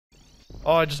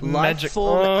Oh, I just magic.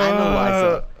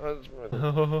 Lifeform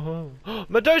analyzer.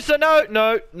 Medusa, no,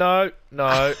 no, no,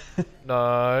 no,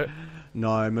 no.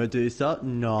 No, Medusa,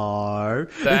 no.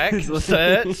 Back,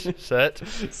 sit.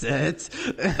 Sit.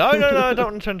 No, no, no, I don't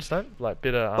want to turn to stone. Like,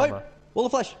 better armor. Wait, wall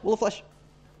of flesh, wall of flesh.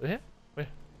 Yeah? Where?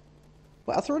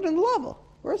 Wait, I threw it in the lava.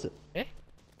 Where is it? Yeah?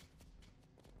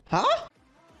 Huh?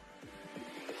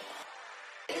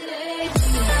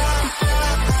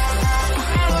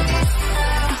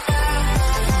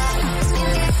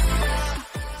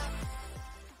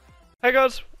 Hey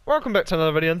guys, welcome back to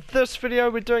another video. In this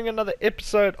video, we're doing another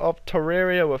episode of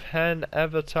Terraria with Han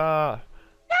Avatar.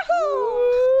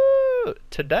 Yahoo!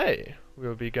 Today,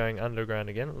 we'll be going underground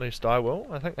again, at least I will.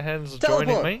 I think the Han's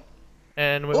joining me.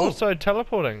 And we're also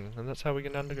teleporting, and that's how we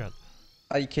get underground.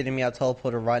 Are you kidding me? I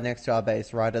teleported right next to our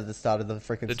base, right at the start of the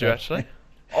freaking Did you actually?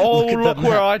 Oh, look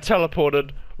where I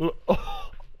teleported.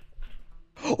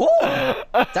 Oh,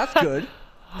 that's good.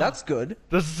 That's good.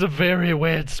 This is a very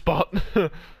weird spot.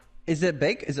 Is it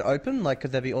big? Is it open? Like,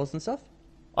 could there be ores and stuff?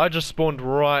 I just spawned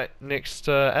right next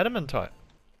to adamantite.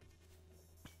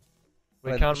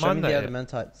 We can't mine that yet. Show me the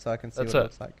adamantite so I can see That's what it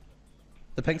looks like.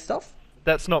 The pink stuff?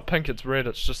 That's not pink, it's red,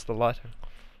 it's just the lighting.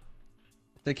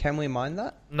 So can we mine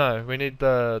that? No, we need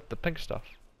the pink stuff.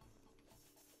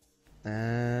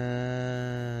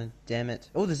 Damn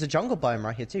it. Oh, there's a jungle biome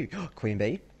right here too. Queen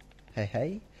bee. Hey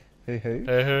hey. Hoo hoo.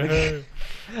 Hey,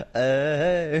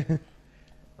 hey, hey.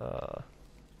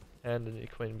 And a new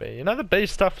queen bee. You know the bee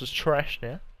stuff is trash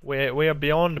now. We are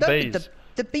beyond bees.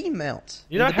 The bee melt.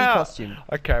 You know the how? Bee costume.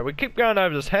 Okay, we keep going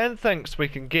over this. Han thinks we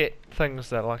can get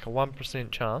things that are like a 1%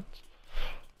 chance.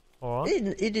 Alright.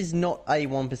 It is not a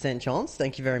 1% chance.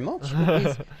 Thank you very much. It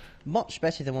is much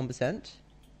better than 1%.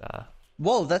 Nah.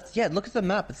 Whoa, that's look at the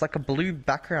map. It's like a blue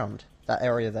background. That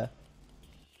area there.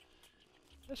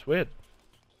 That's weird.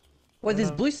 Wait,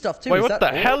 there's blue stuff too. Wait, is what the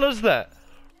all? hell is that?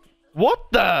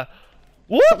 What the?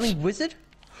 What? Something wizard?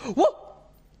 What?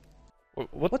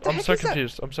 What? the I'm heck so is that?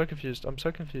 confused. I'm so confused. I'm so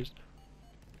confused.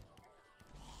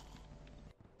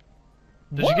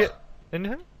 Did you get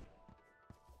anything?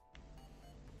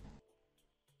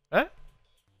 Huh?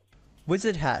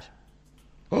 Wizard hat.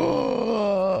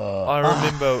 I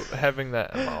remember having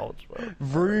that in my old world.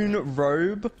 Rune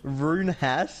robe, rune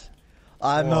hat.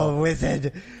 I'm a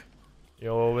wizard.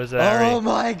 You're a wizard. Oh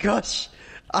my gosh.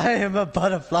 I am a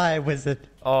butterfly wizard.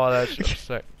 Oh, that's just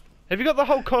sick. Have you got the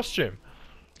whole costume?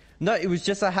 No, it was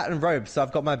just a hat and robe, so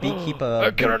I've got my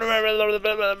beekeeper.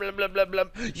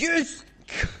 Yes!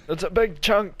 It's a big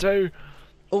chunk too.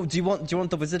 Oh, do you want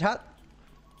the wizard hat?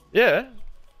 Yeah.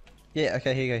 Yeah,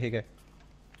 okay, here you go.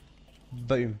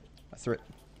 Boom. I threw it.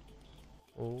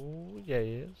 Oh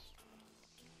yes.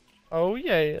 Oh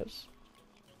yes.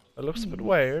 It looks a bit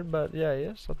weird, but yeah,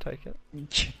 yes, I'll take it.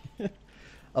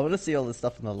 I want to see all this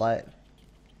stuff in the light.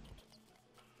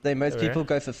 Most people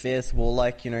go for fierce,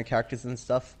 warlike, you know, characters and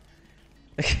stuff.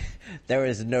 There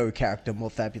is no character more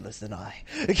fabulous than I.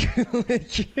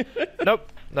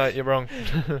 Nope. No, you're wrong.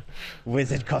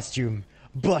 Wizard costume,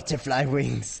 butterfly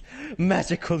wings,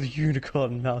 magical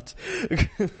unicorn mount.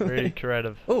 Really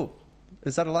creative. Oh,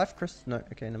 is that a life crystal? No,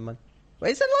 okay, never mind.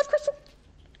 Wait, is that a life crystal?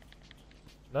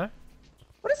 No?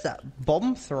 What is that?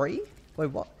 Bomb 3?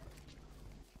 Wait, what?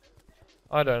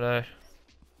 I don't know.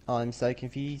 I'm so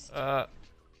confused.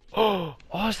 Oh,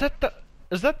 is that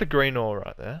the green ore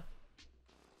right there?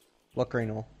 What green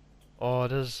ore? Oh,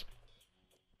 it is.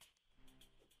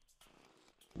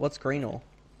 What's green ore?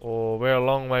 Oh, we're a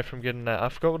long way from getting that. I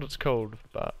forgot what it's called,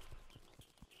 but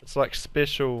it's like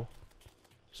special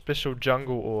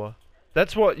jungle ore.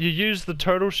 That's what you use the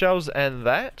turtle shells and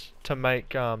that to make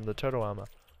the turtle armor.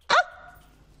 Ah!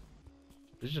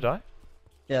 Did you die?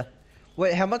 Yeah.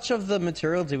 Wait, how much of the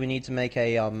material do we need to make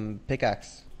a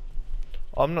pickaxe?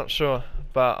 I'm not sure,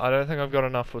 but I don't think I've got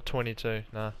enough for 22.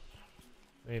 Nah.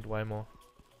 We need way more.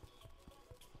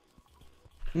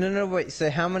 No, wait, so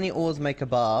how many ores make a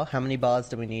bar? How many bars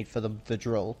do we need for the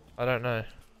drill? I don't know.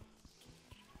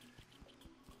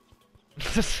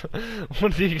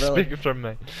 What do you expect from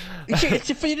me?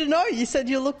 It's for you to know. You said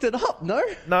you looked it up, no?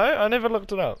 No, I never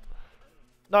looked it up.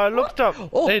 No, I looked up.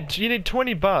 Oh. You need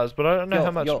 20 bars, but I don't know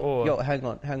how much ore. Yo, hang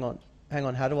on.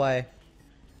 How do I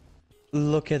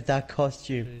look at that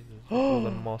costume? Jesus, all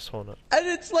the moss on it. And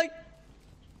it's like,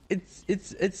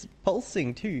 it's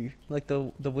pulsing too, like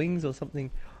the wings or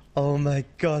something. Oh my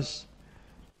gosh.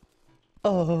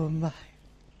 Oh my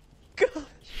gosh.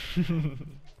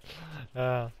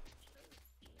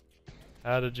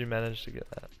 How did you manage to get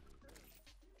that?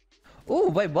 Oh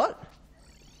wait, what?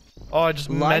 Oh, I just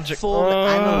magic. Lifeform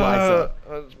analyzer.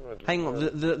 Hang on,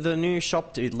 the new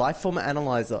shop, dude. Lifeform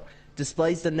analyzer.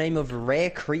 Displays the name of rare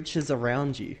creatures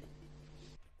around you.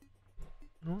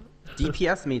 What?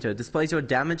 DPS meter displays your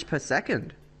damage per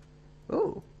second.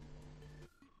 Ooh.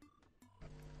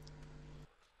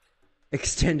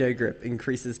 Extendo grip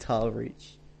increases tile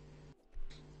reach.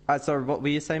 Alright, so what were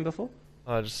you saying before?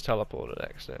 I just teleported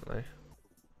accidentally.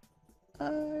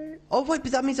 Oh wait,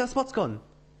 but that means our spot's gone.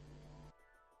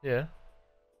 Yeah.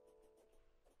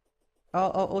 Oh,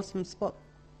 awesome spot.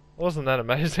 Wasn't that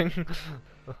amazing?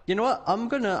 You know what? I'm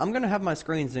gonna have my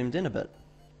screen zoomed in a bit,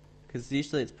 because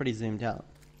usually it's pretty zoomed out.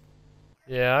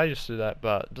 Yeah, I used to do that,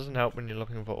 but it doesn't help when you're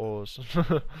looking for ores.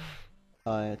 Oh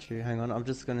yeah, true. Hang on, I'm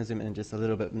just gonna zoom in just a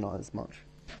little bit, not as much.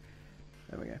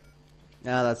 There we go.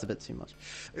 Ah, that's a bit too much.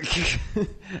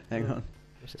 Hang on.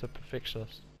 Just a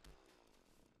perfectionist.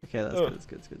 Okay, that's good. That's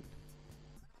good. That's good.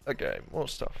 Okay, more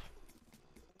stuff.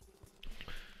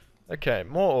 Okay,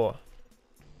 more ore.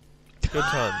 Good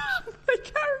times. My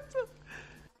character.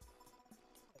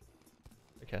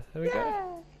 Okay, there we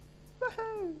go.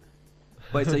 Woohoo!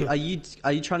 Wait, so are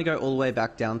you trying to go all the way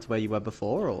back down to where you were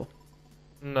before, or?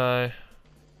 No.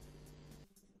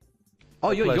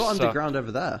 Oh, you're place underground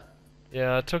over there.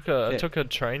 Yeah, I took a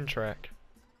train track.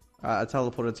 I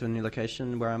teleported to a new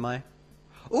location. Where am I?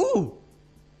 Ooh!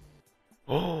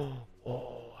 Oh,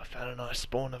 I found a nice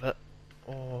spawn of it.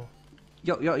 Oh.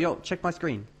 Yo! Check my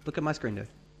screen. Look at my screen, dude.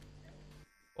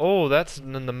 Oh, that's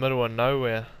in the middle of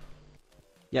nowhere.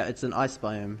 Yeah, it's an ice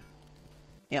biome.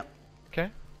 Yep. Okay.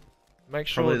 Make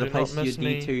sure Probably the do place not miss you'd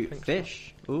need any to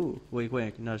fish. Ooh,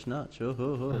 wink, nudge, nudge.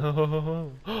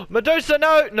 Medusa,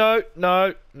 no, no,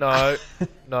 no, no,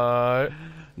 no.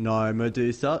 No,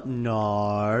 Medusa,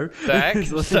 no. Back,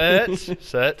 sit.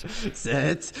 Sit.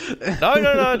 No,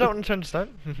 I don't want to turn to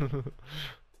stone.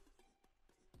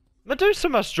 Medusa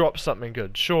must drop something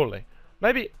good, surely.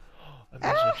 Maybe.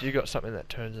 Imagine if you got something that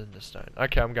turns into stone.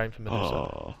 Okay, I'm going for Medusa.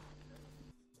 Oh.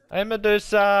 Hey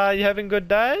Medusa, you having a good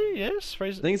day? Yes,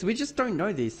 freeze. Things we just don't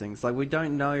know these things. Like we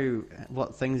don't know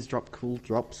what things drop cool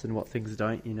drops and what things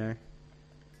don't. You know.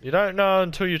 You don't know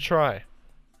until you try.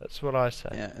 That's what I say.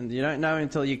 Yeah, and you don't know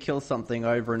until you kill something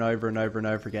over and over and over and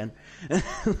over again.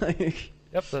 Like,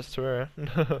 Yep, that's true.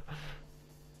 I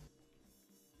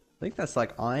think that's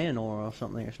like iron ore or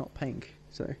something. It's not pink.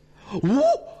 So.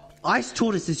 Whoa! Ice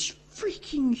tortoise is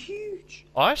freaking huge.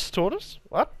 Ice tortoise?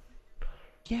 What?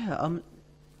 Yeah,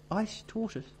 ice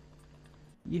tortoise.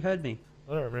 You heard me.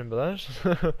 I don't remember those.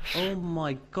 Oh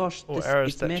my gosh, Or this arrow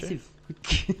is statue. massive.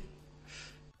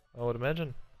 I would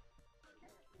imagine.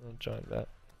 I'll join that.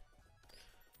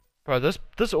 Bro,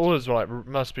 this ore is like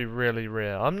must be really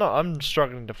rare. I'm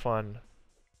struggling to find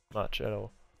much at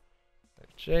all.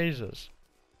 Like, Jesus.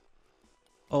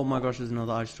 Oh my gosh, there's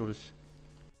another ice tortoise.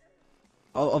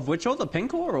 Oh, of which ore? The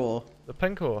pink ore or? The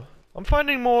pink ore. I'm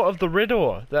finding more of the red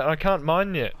ore that I can't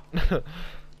mine yet.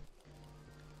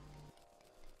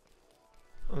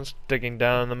 I'm just digging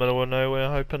down in the middle of nowhere,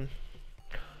 hoping.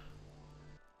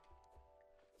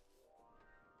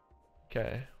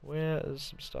 Okay, where is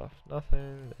some stuff?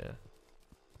 Nothing there.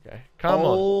 Okay, come on.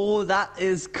 Oh, that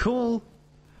is cool.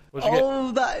 What'd you get?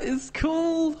 Oh, that is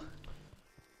cool.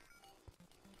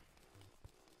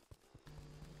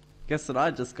 Guess what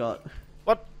I just got?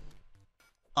 What?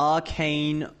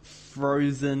 Arcane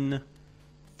frozen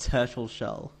turtle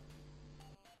shell.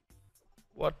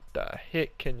 What the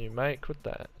heck can you make with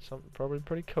that? Something probably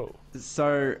pretty cool.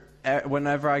 So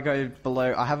whenever I go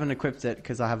below, I haven't equipped it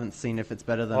because I haven't seen if it's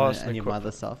better than it's any of my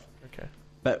other stuff. Okay.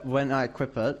 But when I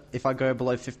equip it, if I go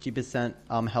below 50%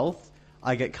 health,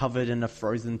 I get covered in a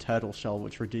frozen turtle shell,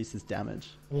 which reduces damage.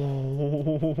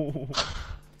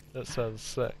 That sounds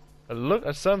sick.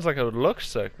 It sounds like it would look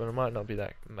sick, but it might not be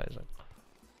that amazing.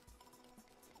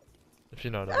 If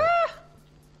you know what I mean.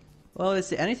 Well,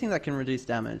 it's anything that can reduce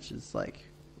damage is like,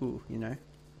 ooh, you know.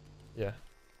 Yeah.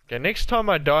 Okay, next time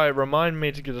I die, remind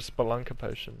me to get a Spelunker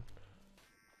potion.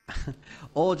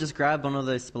 Or just grab one of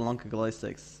those Spelunker glow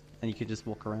sticks, and you could just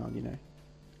walk around, you know.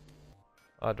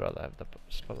 I'd rather have the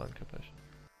Spelunker potion.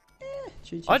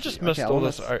 Choo, choo, I just choo. missed Okay, all I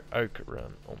this wanna oak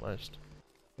run, almost.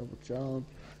 double jump.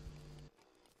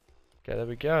 Okay, there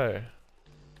we go.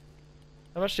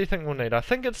 How much do you think we'll need? I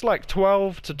think it's like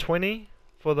 12 to 20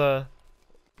 for the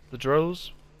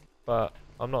drills, but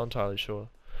I'm not entirely sure.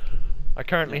 I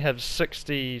currently have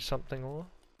 60 something ore.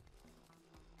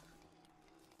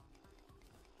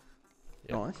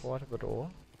 Yeah, Nice. quite a bit ore.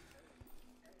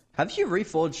 Have you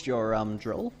reforged your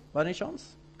drill by any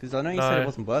chance? Because I know you said No. it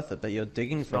wasn't worth it, but you're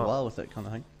digging for a not. while with it, kind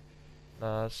of thing.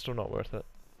 Nah, it's still not worth it.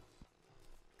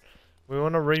 We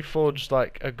want to reforge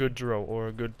like a good drill or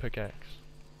a good pickaxe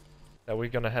that we're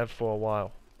gonna have for a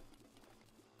while.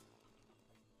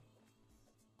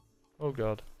 Oh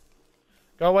god.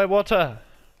 Go away, water.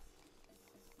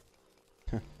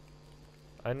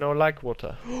 I no like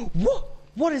water. What?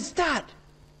 What is that?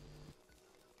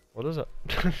 What is it?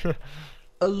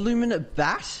 A luminate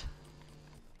bat?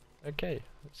 Okay.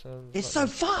 It's so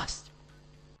fast.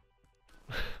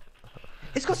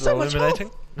 It's got Is it so much health.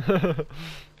 illuminating?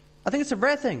 I think it's a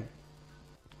rare thing.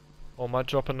 Or might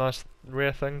drop a nice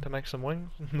rare thing to make some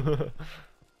wings.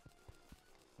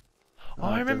 Oh,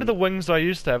 I remember the wings I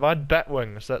used to have. I had bat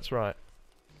wings, that's right.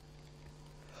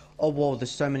 Oh, whoa, there's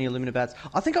so many Illumina bats.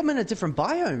 I think I'm in a different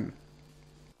biome.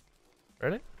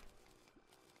 Really?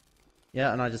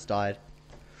 Yeah, and I just died.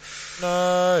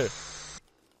 No!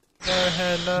 No,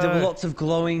 hand, no! There were lots of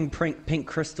glowing pink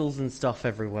crystals and stuff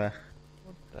everywhere.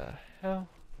 What the hell?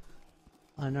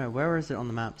 I know, where is it on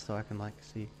the map so I can, like,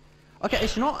 see? Okay,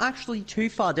 it's not actually too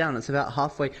far down, it's about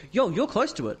halfway. Yo, you're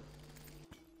close to it.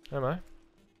 Am I?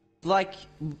 Like,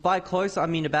 by close, I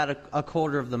mean about a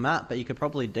quarter of the map, but you could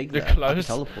probably dig You're there. close. I can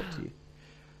teleport to you.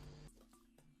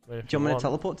 I mean, Do you want me to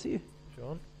teleport to you? If you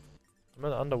want. I'm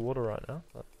in underwater right now.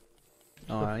 But...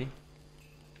 Alright.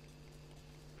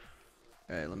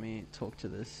 Alright, let me talk to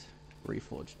this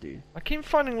Reforged dude. I keep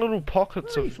finding little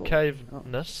pockets of Reforged.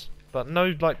 caveness, but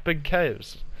no, like, big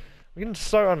caves. We're getting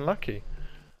so unlucky.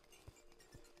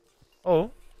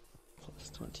 Oh. Plus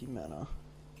 20 mana.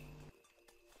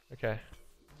 Okay.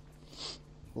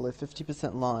 Below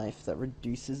 50% life, that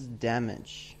reduces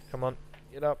damage. Come on.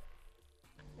 Get up.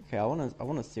 Okay, I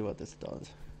wanna see what this does.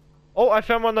 Oh, I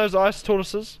found one of those ice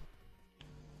tortoises.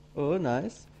 Oh,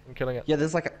 nice. I'm killing it. Yeah,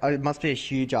 there's like it must be a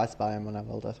huge ice biome on our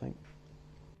world, I think.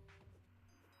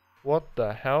 What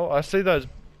the hell? I see those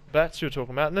bats you were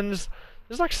talking about, and then there's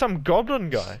like some goblin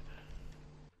guy.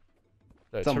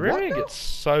 No, Some Terraria what now? gets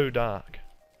so dark.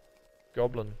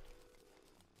 Goblin.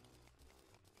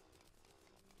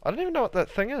 I don't even know what that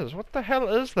thing is. What the hell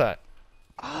is that?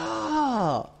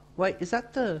 Ah, wait, is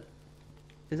that the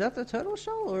turtle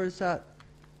shell or is that?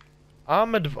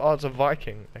 Armored. Oh, it's a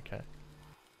Viking. Okay.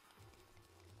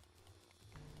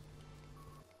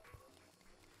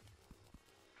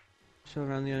 Show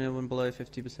around the only one below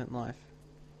 50% life.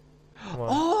 Come on.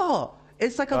 Oh,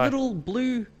 it's like a Right. little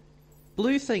blue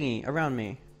thingy around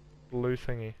me. Blue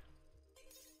thingy.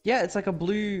 Yeah, it's like a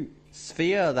blue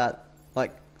sphere that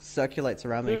like circulates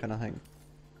around me, Yeah. kind of thing.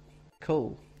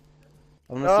 Cool.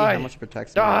 I want to see Die. how much it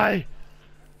protects me. Die!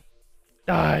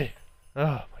 Die! Oh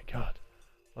my god.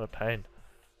 What a pain.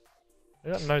 I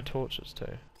got no torches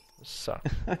too. This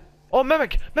sucks. Oh,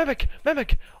 mimic! Mimic!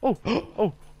 Mimic! Oh! Oh!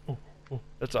 Oh! Oh!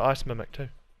 It's an ice mimic too.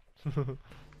 Wait,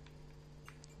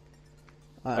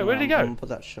 where did he go? I'm gonna put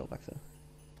that shell back there.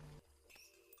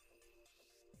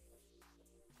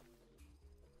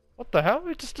 What the hell?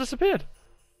 He just disappeared.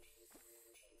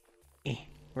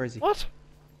 Where is he? What?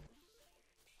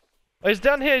 Oh, he's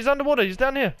down here. He's underwater. He's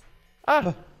down here.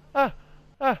 Ah! Ah!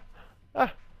 Ah!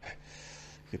 Ah!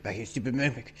 Get back here, stupid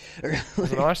mimic.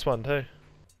 There's a nice one too.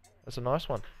 That's a nice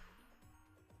one.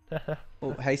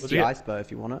 Oh, hasty you- ice bow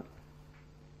if you want it.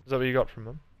 Is that what you got from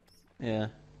him? Yeah.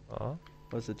 Oh.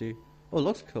 What does it do? Oh, it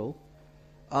looks cool.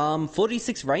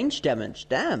 46 range damage.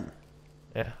 Damn.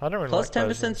 Yeah, I don't really Plus like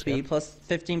those 10% ones, speed, yeah. plus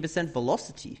 15%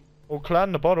 velocity. Or cloud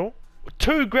in the bottle.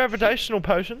 2 gravitational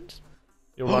potions.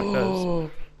 You'll like those.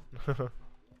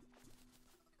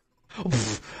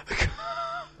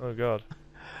 Oh god.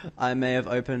 I may have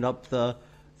opened up the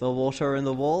water in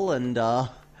the wall and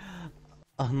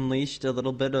unleashed a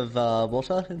little bit of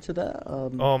water into there.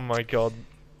 Oh my god.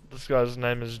 This guy's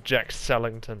name is Jack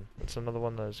Sellington. It's another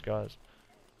one of those guys.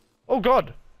 Oh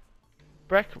god!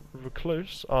 Black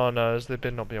recluse. Oh no, there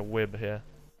better not be a web here.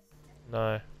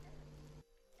 No.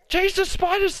 Jeez, the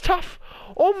spider's tough!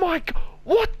 Oh my god!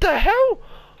 What the hell?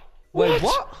 Wait,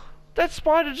 what? That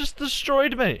spider just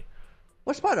destroyed me.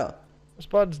 What spider? The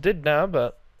spider's dead now,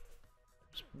 but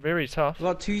it's very tough. I've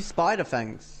got 2 spider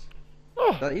fangs.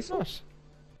 Oh, that useful? nice.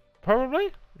 Probably.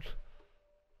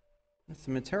 That's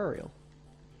the material.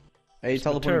 Are you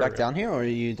teleporting back material. down here, or are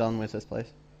you done with this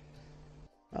place?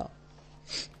 Oh.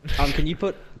 Can you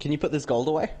put this gold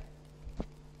away?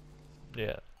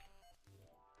 Yeah.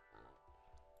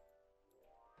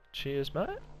 Cheers, mate.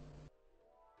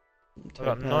 I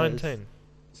got Topaz, 19.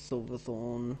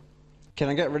 Silverthorn. Can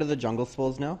I get rid of the jungle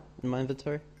spores now in my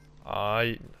inventory?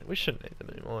 We shouldn't need them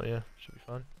anymore. Yeah, should be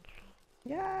fine.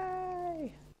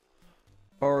 Yay!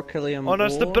 Orichalcum. Oh no,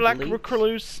 it's the black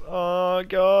recluse. Oh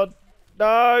god,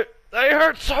 no! They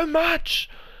hurt so much.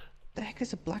 The heck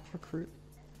is a black recruit?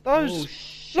 Those.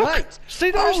 Oh, Look, shite.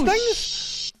 see those Oh, things?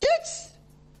 shit!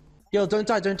 Yo, don't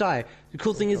die, don't die. The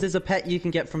cool thing is there's a pet you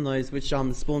can get from those which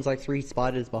spawns like 3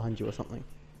 spiders behind you or something.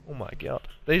 Oh my god.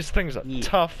 These things are Yeah.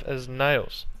 tough as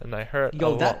nails, and they hurt a Yo,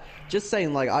 lot. that just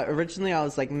saying. Like, originally I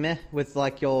was like meh with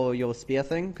like your spear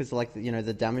thing because like you know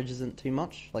the damage isn't too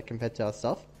much like compared to our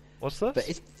stuff, What's this? but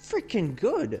it's freaking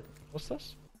good. What's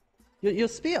this? Your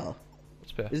spear, What's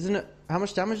spear? isn't it? How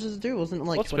much damage does it do? Wasn't it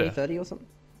like What 20, spear? 30 or something?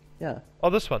 Yeah. Oh,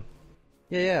 this one.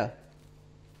 Yeah.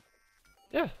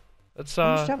 Yeah. It's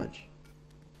How much damage?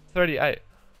 38.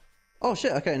 Oh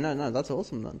shit. Okay. No. That's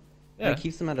awesome then. Yeah. And it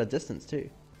keeps them at a distance too.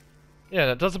 Yeah,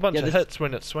 and it does a bunch Yeah, of this- hits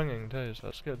when it's swinging too, so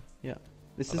that's good. Yeah.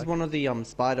 This I is like one of the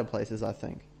spider places I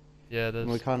think. Yeah, it is.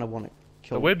 And we kind of want to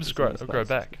kill. The webs as grow many spiders as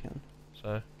back. we can.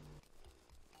 So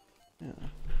Yeah.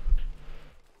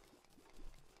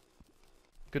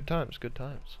 good times, good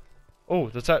times. Oh,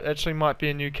 there's actually might be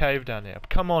a new cave down here.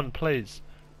 Come on, please.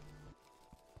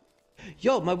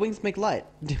 Yo, my wings make light.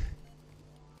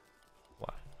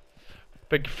 Wow.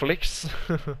 Big flex.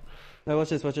 No, watch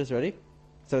this. Ready?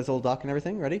 So it's all dark and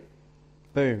everything. Ready?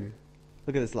 Boom.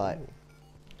 Look at this light.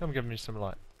 Come give me some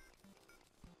light.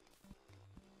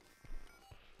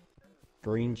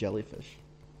 Green jellyfish.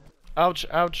 Ouch,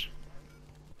 ouch.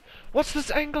 What's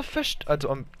this anglerfish?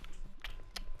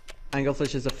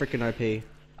 Anglefish is a freaking OP.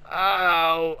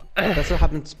 Ow! That's what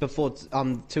happened before.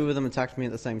 Two of them attacked me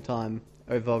at the same time.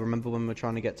 Remember when we were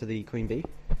trying to get to the queen bee?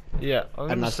 Yeah, I'm And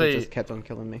gonna that's what see just kept on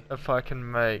killing me. if I can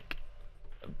make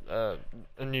a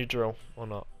new drill or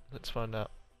not. Let's find out.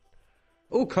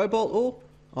 Oh, cobalt ore.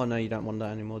 Oh no, you don't want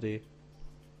that anymore, do you?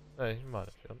 Hey, you might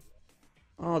have done.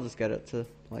 I'll just get it to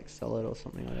like sell it or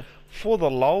something like that. For the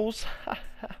lols.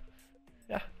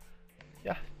 Yeah.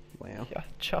 Yeah. Wow. Yeah.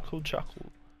 Chuckle, chuckle.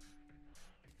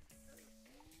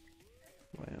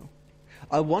 Wow.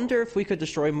 I wonder if we could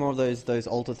destroy more of those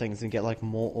altar things and get like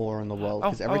more ore in the world.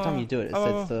 Because every time you do it, it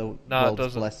says the No, it world's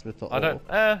doesn't. blessed with the ore. I don't.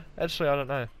 Actually, I don't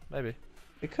know. Maybe.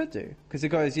 It could do. Because it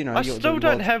goes, you know. I the still don't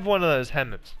world's- have one of those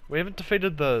hammers. We haven't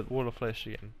defeated the water flesh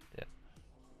again. Yeah.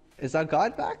 Is our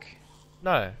guide back?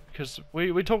 No, because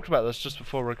we talked about this just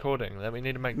before recording that we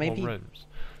need to make Maybe- more rooms.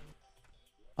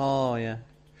 Oh yeah.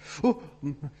 Oh,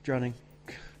 drowning.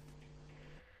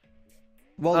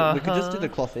 Well, we could just do the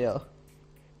cloth here.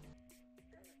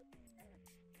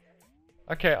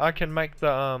 Okay, I can make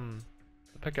the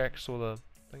pickaxe or the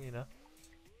thingy now.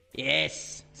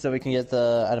 Yes. So we can get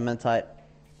the adamantite.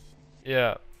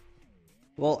 Yeah.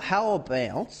 Well, how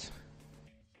about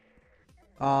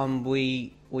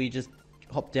we just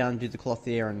hop down, do the cloth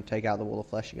here, and take out the wall of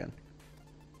flesh again.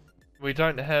 We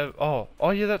don't have. Oh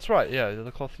yeah, that's right. Yeah,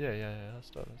 the cloth. Yeah. Let's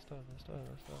do it.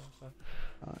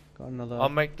 Alright, got another. I'll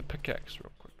make the pickaxe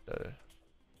real quick though.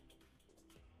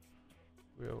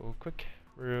 Real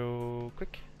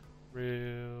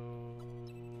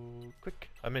quick.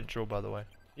 I meant drill, by the way.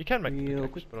 You can make the Real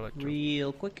pickaxe, quick, but I like drill.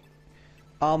 real quick.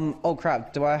 Oh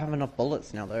crap! Do I have enough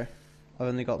bullets now though? I've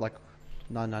only got like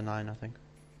 999, I think.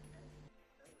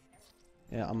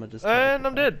 Yeah, I'm gonna just. And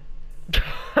I'm dead.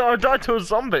 I died to a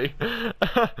zombie.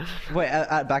 Wait,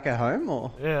 back at home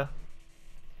or? Yeah.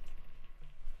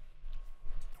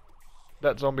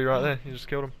 That zombie right there. You just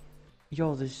killed him.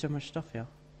 Yo, there's so much stuff here.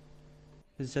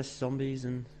 There's just zombies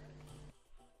and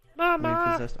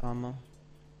Mama. possessed armor.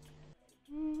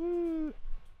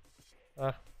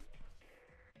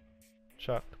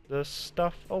 Chuck this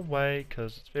stuff away,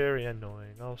 cause it's very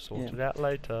annoying. I'll sort Yeah. it out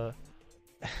later.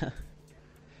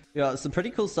 Yeah, some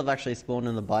pretty cool stuff actually spawned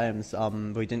in the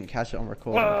biomes. We didn't catch it on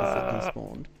recording because it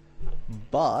despawned.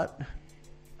 But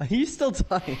are you still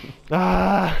dying?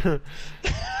 Ah!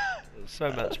 So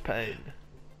much pain.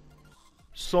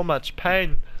 So much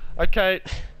pain. Okay.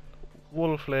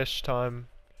 Wall of flesh time.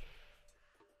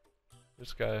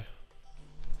 Let's go.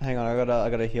 Hang on, I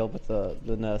gotta heal with the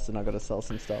nurse and I gotta sell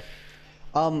some stuff.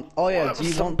 Oh yeah, that do was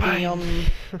you some want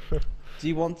the do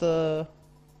you want the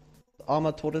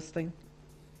armor tortoise thing?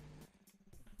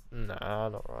 Nah,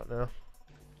 not right now.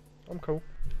 I'm cool.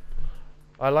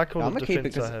 I like all I'm the gonna keep it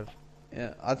defense 'cause- I have.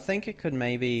 Yeah, I think it could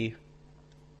maybe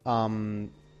turn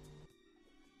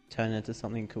into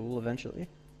something cool eventually.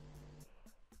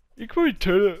 You could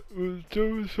turn it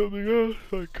into something else,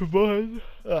 like combine.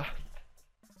 Ah.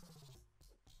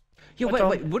 Yeah, I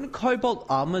wait, wouldn't cobalt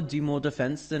armor do more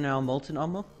defense than our molten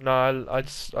armor? No,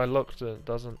 I looked and it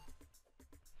doesn't.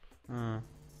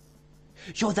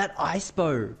 Yo, that ice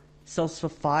bow sells for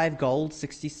 5 gold,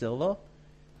 60 silver.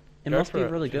 It Go must for be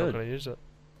it really if you're not good. gonna use it.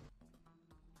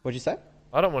 What'd you say?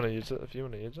 I don't want to use it. If you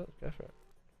want to use it, go for it.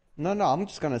 No, I'm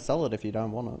just gonna sell it if you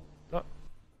don't want it. No,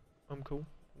 I'm cool.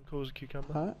 I'm cool as a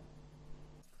cucumber. Alright.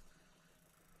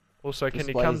 Also, can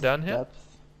you come down here? Depth.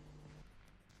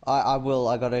 I will.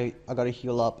 I gotta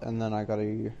heal up and then I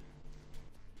gotta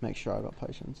make sure I got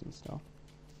potions and stuff.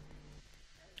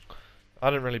 I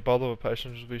didn't really bother with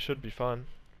potions. We should be fine.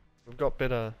 We've got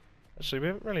better. Actually, we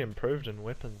haven't really improved in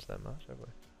weapons that much, have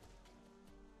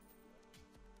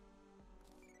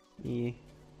we?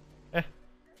 Yeah.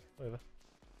 Whatever.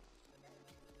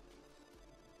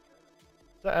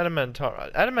 The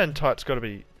adamantite. Adamantite's got to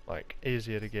be like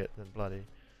easier to get than bloody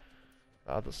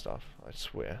other stuff. I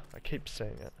swear. I keep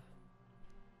saying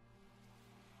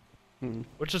it.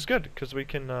 Which is good because we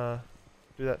can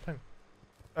do that thing.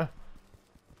 Which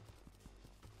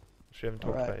we haven't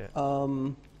talked about yet.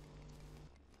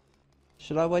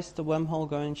 Should I waste the wormhole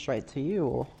going straight to you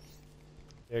or?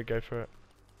 Yeah, go for it.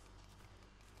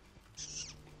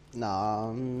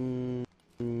 Nah.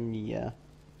 Yeah.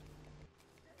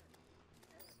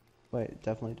 Wait,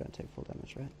 definitely don't take full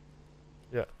damage, right?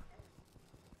 Yeah.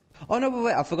 Oh no, but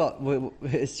wait, I forgot.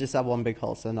 It's just that one big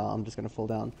hole, so no, I'm just gonna fall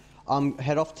down.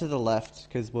 Head off to the left,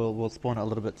 because we'll spawn a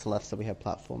little bit to the left so we have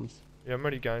platforms. Yeah, I'm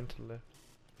already going to the left.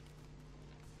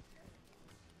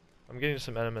 I'm getting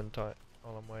some adamantite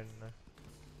while I'm waiting now.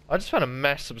 I just found a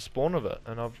massive spawn of it,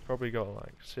 and I've probably got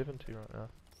like 70 right now.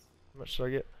 How much did I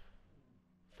get?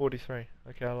 43.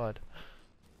 Okay, I lied.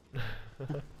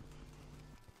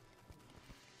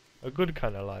 A good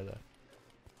kind of lie though.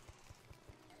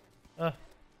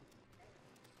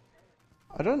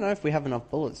 I don't know if we have enough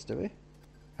bullets, do we?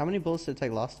 How many bullets did it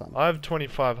take last time? I have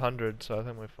 2,500, so I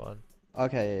think we're fine.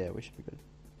 Okay, yeah, we should be good.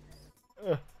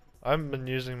 I haven't been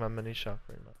using my mini shark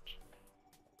very much.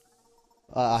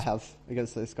 I have.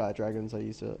 Against those sky dragons, I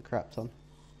used a crap ton.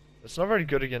 It's not very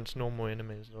good against normal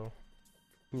enemies at all.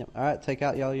 Yep. Alright, take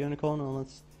out your unicorn and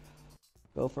let's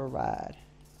go for a ride.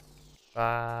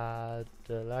 Ride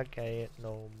till I can't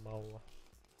no more.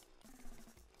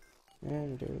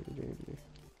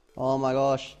 Oh my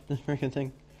gosh, this freaking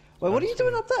thing. Wait, what are you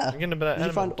doing up there? I'm getting a bit of Did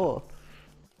you find adamantite. ore?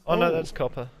 Oh no, that's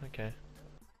copper. Okay.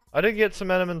 I did get some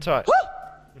adamantite.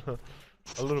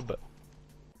 A little bit.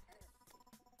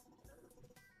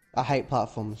 I hate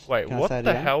platforms. Wait, Can I what say it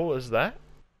the again? hell is that?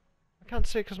 I can't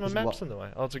see it because my Is map's what? in the way.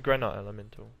 Oh, it's a granite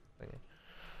elemental thingy.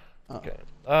 Oh. Okay.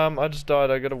 I just died.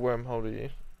 I got a wormhole to you.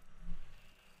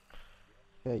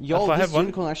 Yeah, yo, If I this have one-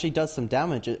 unicorn actually does some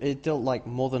damage. It dealt like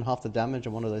more than half the damage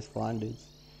on one of those flying dudes.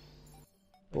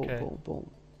 Boom, Okay. boom,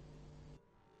 boom.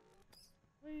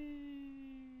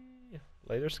 Whee!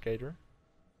 Later, skater.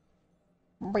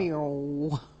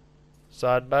 Meow.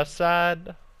 Side by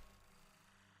side.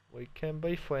 We can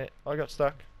be flat. I got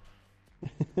stuck.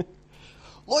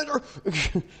 Later!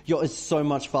 Yo, it's so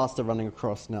much faster running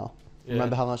across now. Yeah.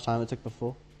 Remember how much time it took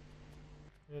before?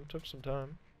 Yeah, it took some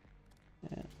time.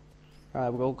 Yeah.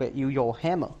 Alright, we'll go get you your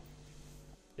hammer.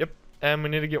 Yep. And we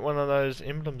need to get one of those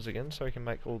emblems again so we can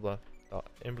make all the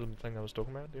emblem thing I was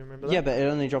talking about. Do you remember that? Yeah, but it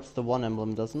only drops the one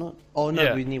emblem, doesn't it? Oh no,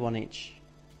 Yeah. we need one each.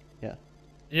 Yeah.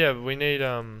 Yeah, we need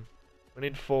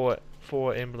four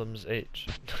emblems each.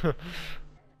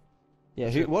 Yeah,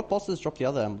 Is it- what bosses drop the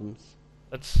other emblems?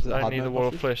 That's Is it hard only the mode wall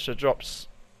of bosses? flesh. It drops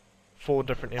 4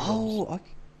 different emblems.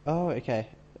 Okay.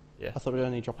 Yeah. I thought it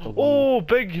only dropped the one. Oh,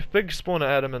 big spawn of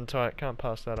adamantite. Can't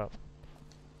pass that up.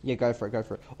 Yeah, go for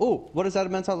it. Oh, what does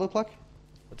adamantite look like?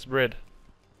 It's red.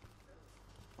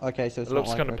 Okay, so it's It looks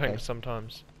not like, kind of okay, pink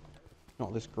sometimes.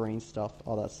 not this green stuff.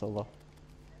 Oh, that's silver.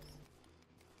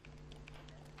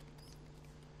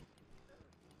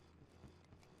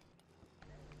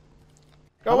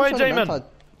 Go How away, much demon! adamantite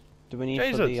do we need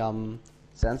for Jesus. the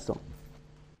sandstorm?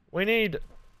 We need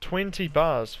 20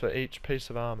 bars for each piece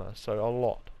of armor, so a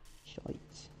lot. Shite.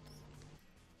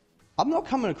 I'm not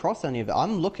coming across any of it.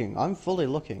 I'm looking. I'm fully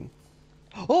looking.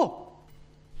 Oh!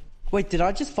 Wait, did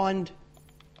I just find...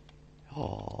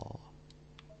 Oh.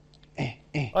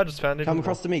 I just found it. Come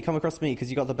across to me, because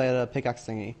you got the better pickaxe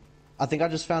thingy. I think I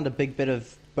just found a big bit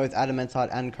of both adamantite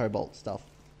and cobalt stuff.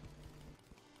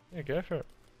 Yeah, go for it.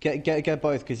 Get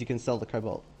both, because you can sell the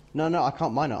cobalt. No, I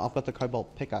can't mine it. I've got the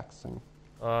cobalt pickaxe thing.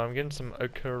 I'm getting some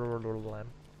lamb.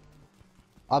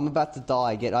 I'm about to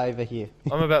die. Get over here.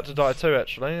 I'm about to die too,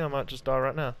 actually. I might just die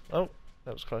right now. Oh,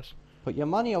 that was close. Put your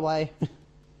money away.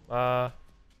 What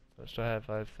do I have?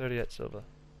 I have 38 silver.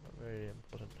 Not very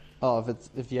important. Oh,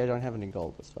 if you don't have any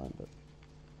gold, that's fine. But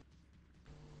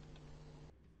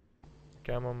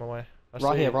Okay, I'm on my way.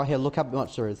 right here. Look how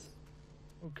much there is.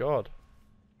 Oh god.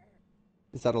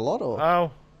 Is that a lot or?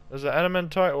 Oh, is it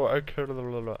adamantite or ochre?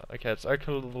 Okay, it's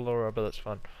ochre, but that's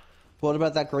fun. What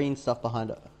about that green stuff behind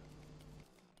it?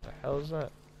 The hell is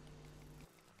that?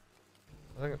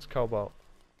 I think it's cobalt.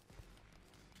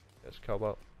 Yeah, it's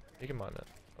cobalt. You can mine it.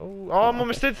 Oh, I'm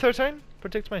almost dead. 13.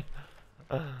 Protect me.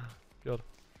 God.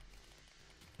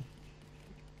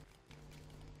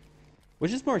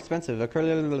 Which is more expensive,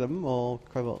 acrylium or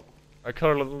cobalt?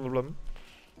 Ochre.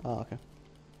 Oh, okay.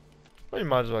 Well, you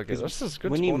might as well get this. Is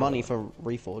good. We need spawn money over for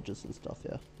reforges and stuff,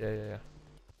 yeah. Yeah.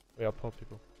 We are poor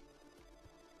people.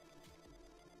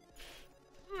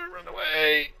 Run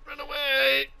away! Run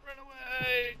away! Run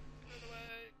away!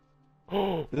 Run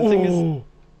away! The thing is...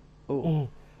 Oh,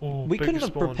 we big couldn't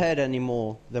have spawn. prepared any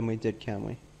more than we did, can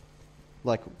we?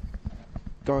 Like,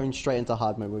 going straight into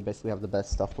hard mode, we basically have the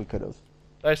best stuff we could have.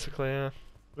 Basically, yeah.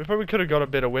 We probably could have got a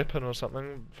better weapon or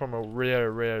something from a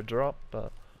rare drop,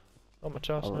 but not much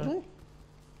else, Oh, no. really?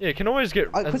 Yeah, you can always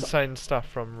get 'Cause- insane stuff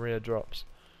from rare drops.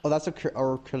 Oh, that's a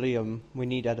orichalcum. We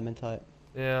need adamantite.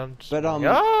 Yeah, I'm just But,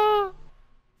 Ah!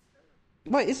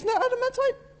 Wait, isn't that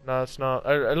adamantite? No, it's not.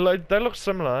 They look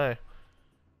similar, eh?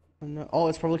 Oh, no. Oh,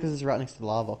 it's probably because it's right next to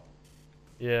lava.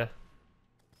 Yeah.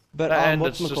 But, And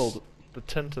what's it's it just called? the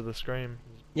tint of the screen.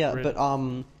 Yeah, red. but,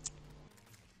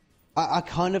 I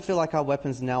kind of feel like our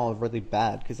weapons now are really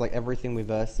bad, because, like, everything we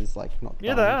verse is, like, not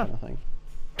Yeah, done, they are. kind of thing.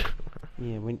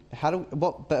 Yeah,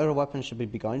 what better weapon should we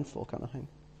be going for, kind of thing?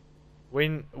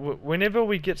 Whenever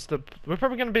we get to the... We're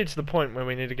probably going to be to the point where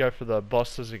we need to go for the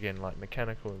bosses again, like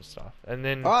mechanical and stuff. And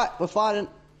then... Alright, we're fighting!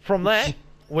 From that,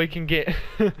 we can get...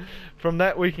 from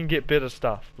that, we can get better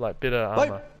stuff, like better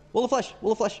armor. Wait! Wall of flesh!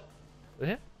 Wall of flesh!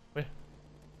 Yeah? Where?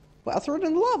 Wait, I threw it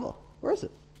in the lava! Where is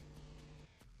it?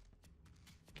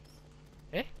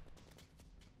 Eh?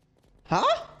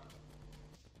 Huh?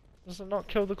 Does it not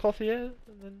kill the clothier?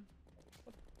 And then...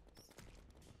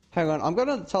 Hang on, I'm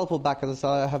gonna teleport back because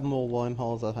I have more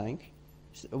wormholes, I think.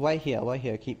 Just wait here,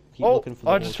 keep looking for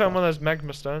the I just found wall one of those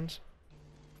magma stones.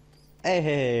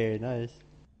 Hey, nice.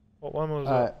 What one was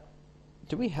Alright. it?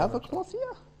 Do we have a cloth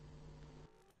here?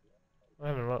 I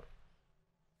haven't looked.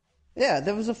 Yeah,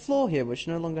 there was a floor here which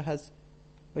no longer has...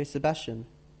 Wait, Sebastian.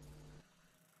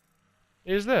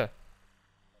 Is there?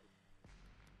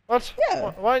 What?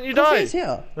 Yeah! Why don't you die? He's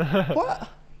here! What?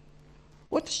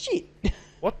 What the shit?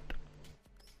 What?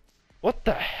 What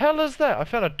the hell is that? I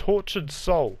found a tortured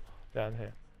soul down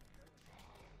here.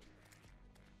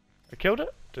 I killed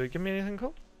it? Did it give me anything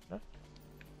cool? No?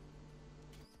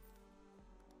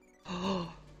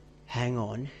 Hang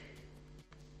on.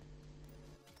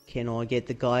 Can I get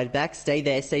the guide back? Stay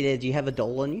there, stay there. Do you have a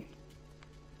doll on you?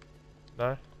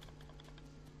 No?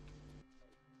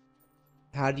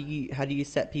 How do you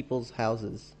set people's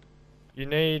houses? You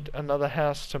need another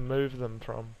house to move them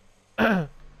from. You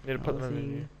need to put them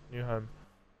in a new home.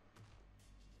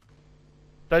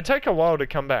 They take a while to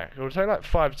come back. It'll take like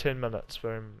 5-10 minutes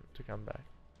for him to come back.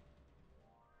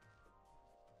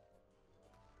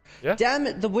 Yeah? Damn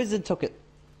it, the wizard took it.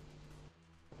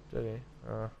 Did he?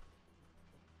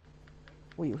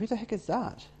 Wait, who the heck is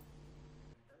that?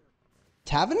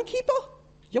 Tavern keeper?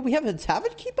 Yeah, we have a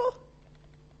tavern keeper?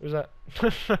 Who's that?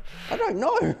 I don't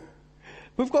know.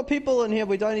 We've got people in here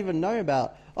we don't even know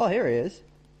about. Oh, here he is.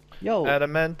 Yo.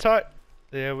 Adamantite.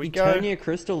 There we go. Eternia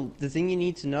crystal. The thing you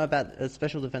need to know about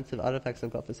special defensive artifacts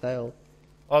I've got for sale.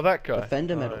 Oh, that guy.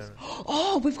 Defender medals.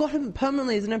 Oh, we've got him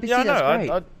permanently as an NPC. Yeah, I know. That's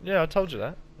great. Yeah, I told you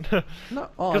that. No,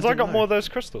 Because I got more of those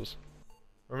crystals.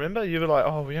 Remember? You were like,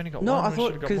 oh, we only got No, one. I we thought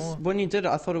should've got because more. when you did it,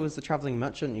 I thought it was the traveling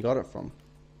merchant you got it from.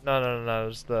 No, it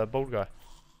was the bald guy.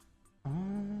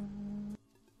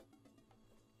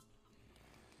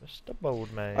 Mr.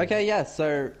 Bald Man. Okay, yeah.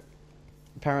 So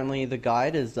apparently the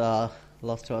guide is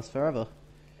lost to us forever.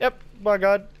 Yep, bye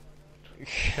guide.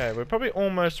 Okay, we're probably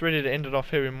almost ready to end it off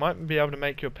here. We might be able to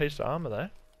make you a piece of armor though.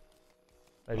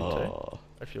 Maybe two,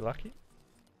 if you're lucky.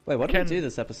 Wait, what did we do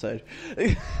this episode?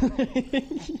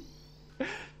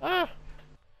 Ah,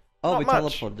 Oh, not we much,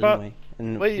 teleported, but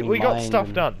didn't we? And we got mined stuff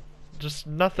and- done. Just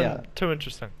nothing Yeah. too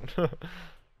interesting.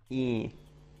 Yeah.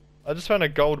 I just found a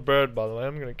gold bird, by the way.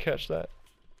 I'm gonna catch that.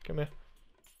 Come here.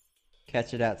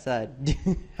 Catch it outside.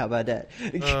 How about that?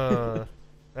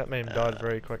 That meme died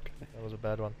very quick. That was a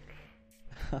bad one.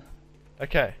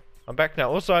 Okay, I'm back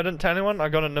now. Also, I didn't tell anyone, I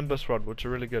got a Nimbus Rod, which are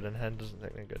really good, and hand doesn't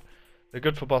think they're good. They're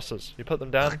good for bosses. You put them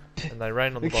down, and they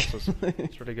rain on the bosses.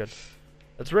 It's really good.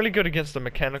 It's really good against the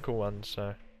mechanical ones,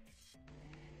 so...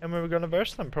 And we were going to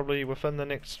verse them, probably within the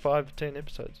next 5 to 10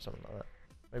 episodes, or something like that.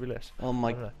 Maybe less. Oh I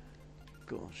my don't know.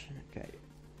 gosh. Okay.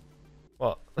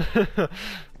 What?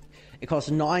 It costs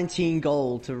 19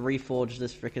 gold to reforge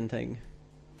this frickin' thing.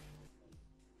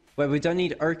 Wait, we don't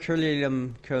need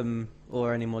ORICHALCUM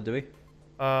ore anymore, do we?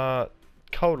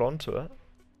 Hold on to it.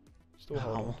 Still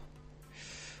hold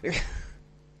on.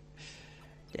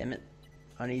 Damn it.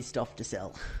 I need stuff to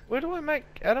sell. Where do I make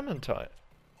adamantite?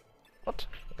 What?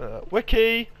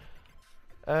 Wiki!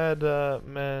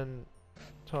 Adamantite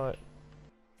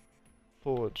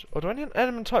forge. Oh, do I need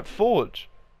an adamantite forge?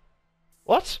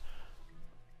 What?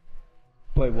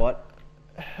 Wait, what?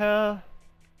 How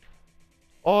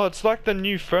Oh, it's like the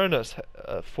new furnace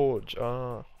forge.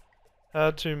 Oh.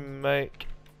 How to make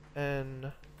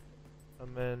an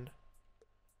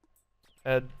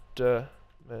adamantite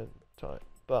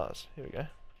bars. Here we go.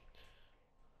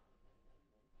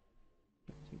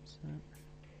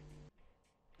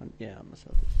 Yeah, I must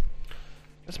have this.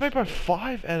 It's made by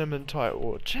 5 adamantite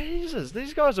ore. Jesus,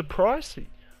 these guys are pricey.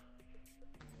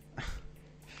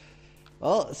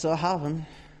 Well, so I haven't.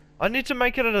 I need to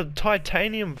make it at a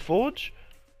titanium forge?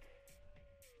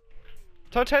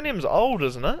 Titanium's old,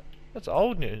 isn't it? That's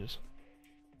old news.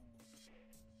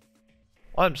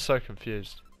 I'm so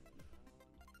confused.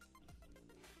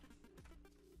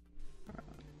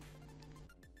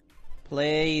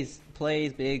 Please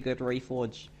be a good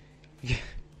reforge.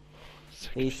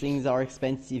 These things are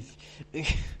expensive. Do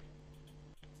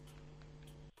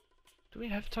we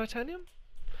have titanium?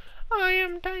 I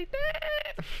am titanium.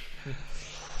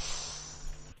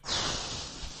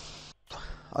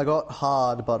 I got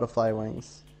hard butterfly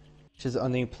wings, which is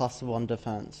only +1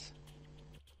 defense.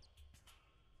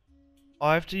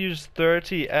 I have to use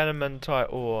 30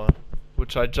 adamantite ore,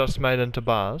 which I just made into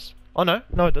bars. Oh no,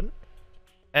 I didn't.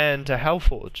 And a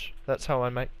hellforge. That's how I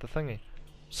make the thingy.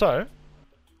 So,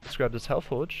 let's grab this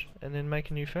hellforge and then make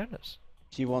a new furnace.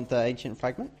 Do you want the ancient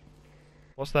fragment?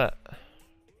 What's that?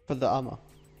 For the armor.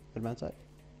 Adamantite.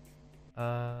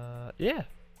 Yeah.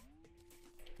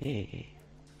 Yeah.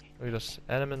 Look at this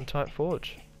adamantite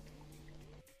forge.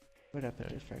 Where'd I put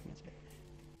this fragment?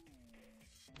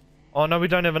 Oh no, we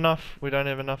don't have enough. We don't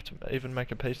have enough to even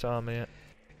make a peace armor yet.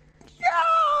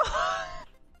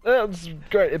 That was a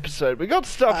great episode. We got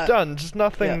stuff done, just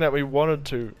nothing that we wanted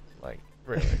to, like,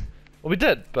 really. Well, we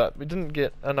did, but we didn't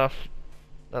get enough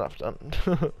done.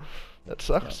 That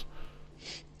sucks.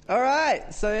 Yeah.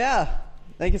 Alright, so yeah.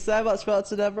 Thank you so much for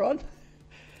watching, everyone.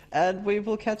 And we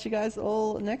will catch you guys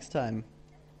all next time.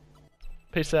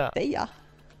 Peace out. See ya.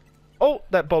 Oh,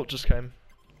 that bolt just came.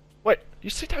 Wait,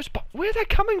 you see those where are they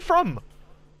coming from?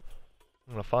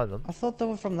 I'm gonna find them. I thought they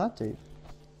were from that dude.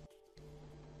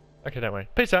 Okay, don't worry.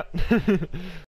 Peace out.